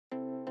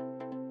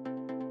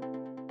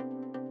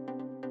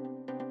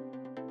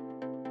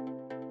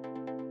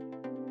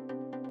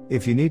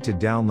If you need to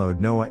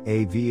download NOAA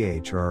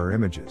AVHRR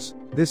images,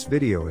 this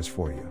video is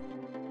for you.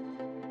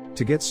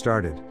 To get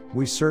started,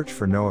 we search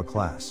for NOAA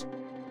class.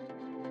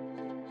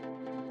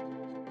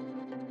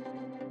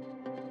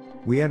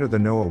 We enter the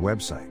NOAA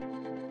website.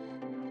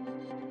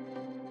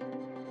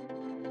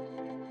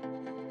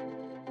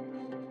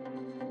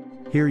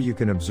 Here you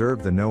can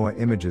observe the NOAA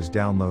Images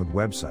Download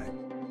website.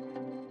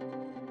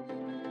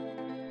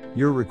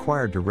 You're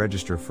required to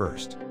register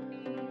first.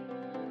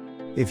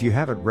 If you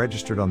haven't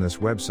registered on this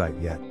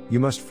website yet, you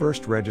must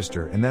first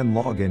register and then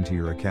log into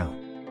your account.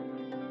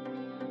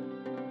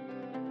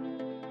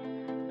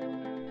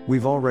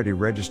 We've already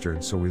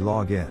registered, so we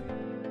log in.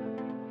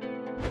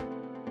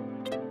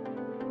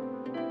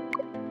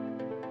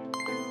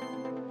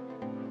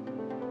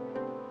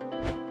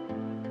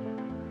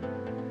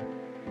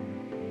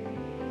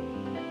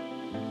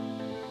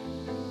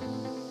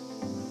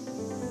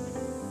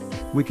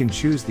 We can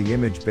choose the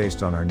image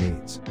based on our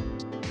needs.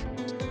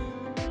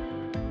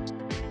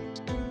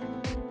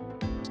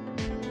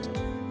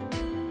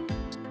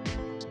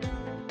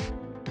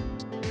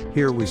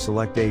 Here we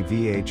select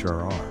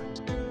AVHRR.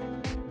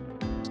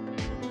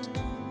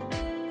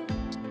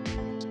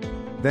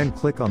 Then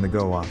click on the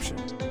Go option.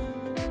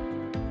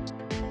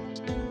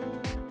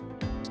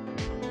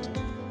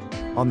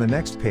 On the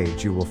next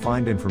page you will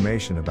find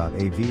information about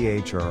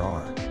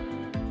AVHRR.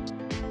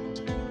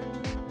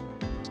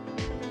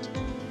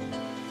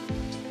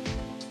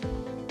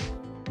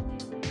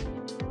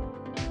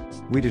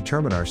 We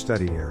determine our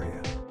study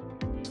area.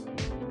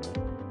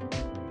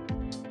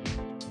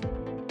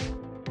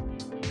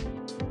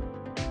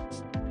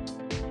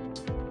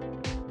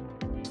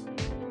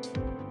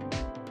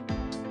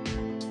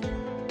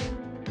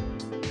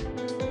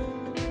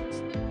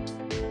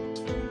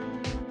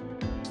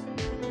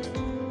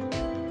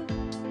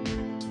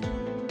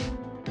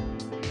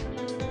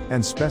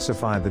 And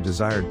specify the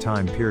desired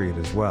time period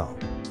as well.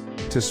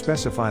 To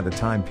specify the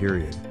time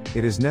period,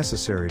 it is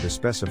necessary to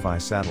specify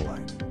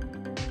satellite.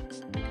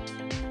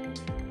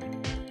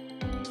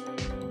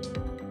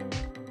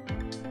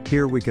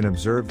 Here we can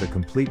observe the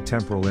complete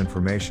temporal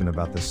information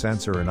about the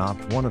sensor and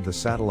opt one of the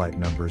satellite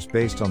numbers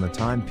based on the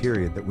time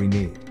period that we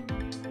need.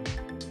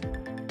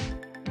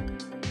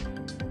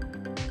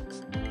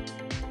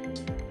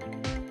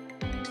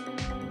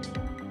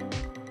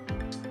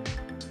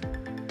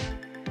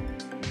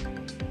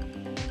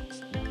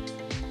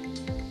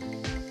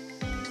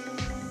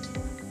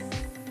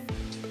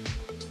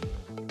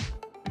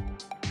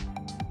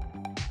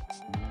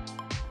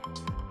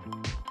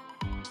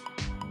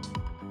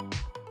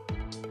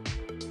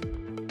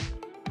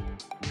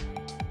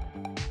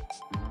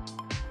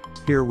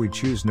 Here we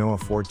choose NOAA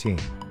 14.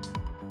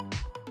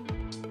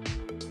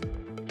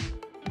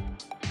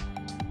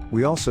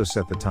 We also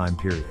set the time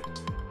period.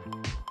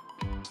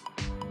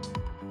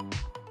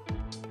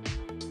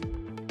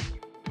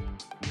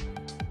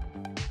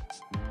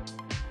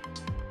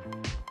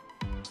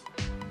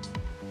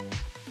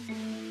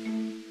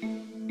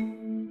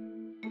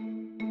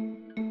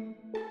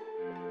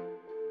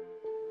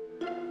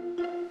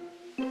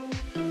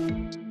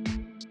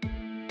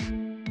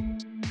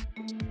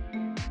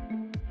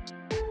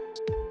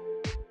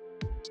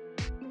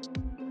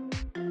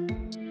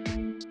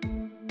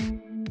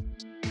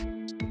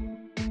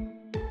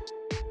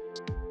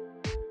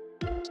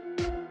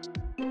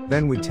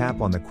 Then we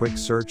tap on the Quick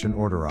Search and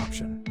Order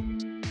option.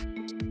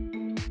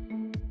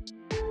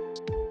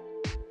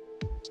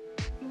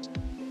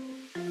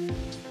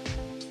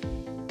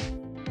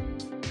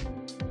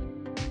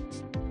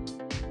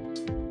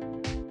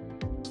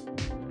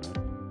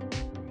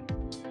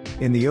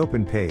 In the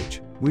open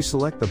page, we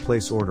select the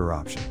Place Order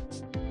option.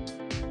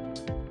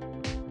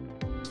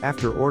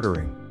 After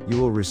ordering, you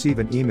will receive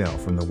an email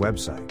from the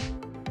website.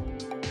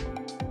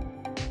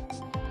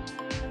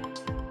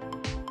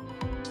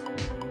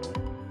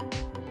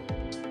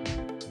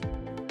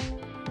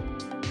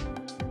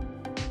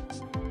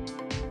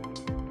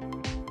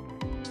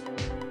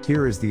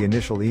 Here is the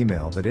initial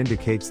email that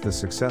indicates the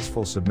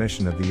successful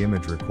submission of the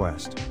image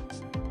request.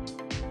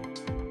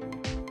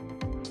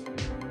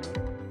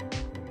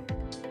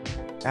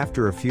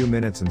 After a few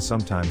minutes and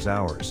sometimes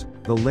hours,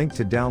 the link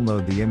to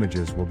download the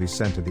images will be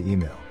sent to the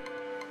email.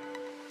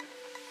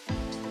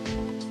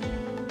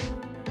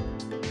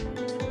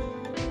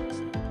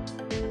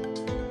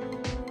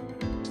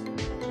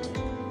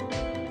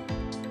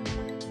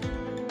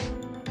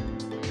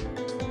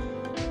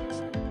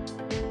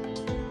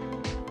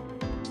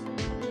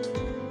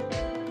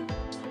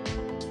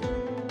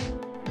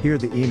 Here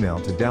the email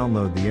to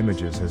download the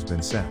images has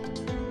been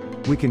sent.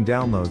 We can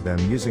download them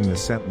using the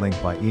sent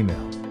link by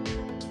email.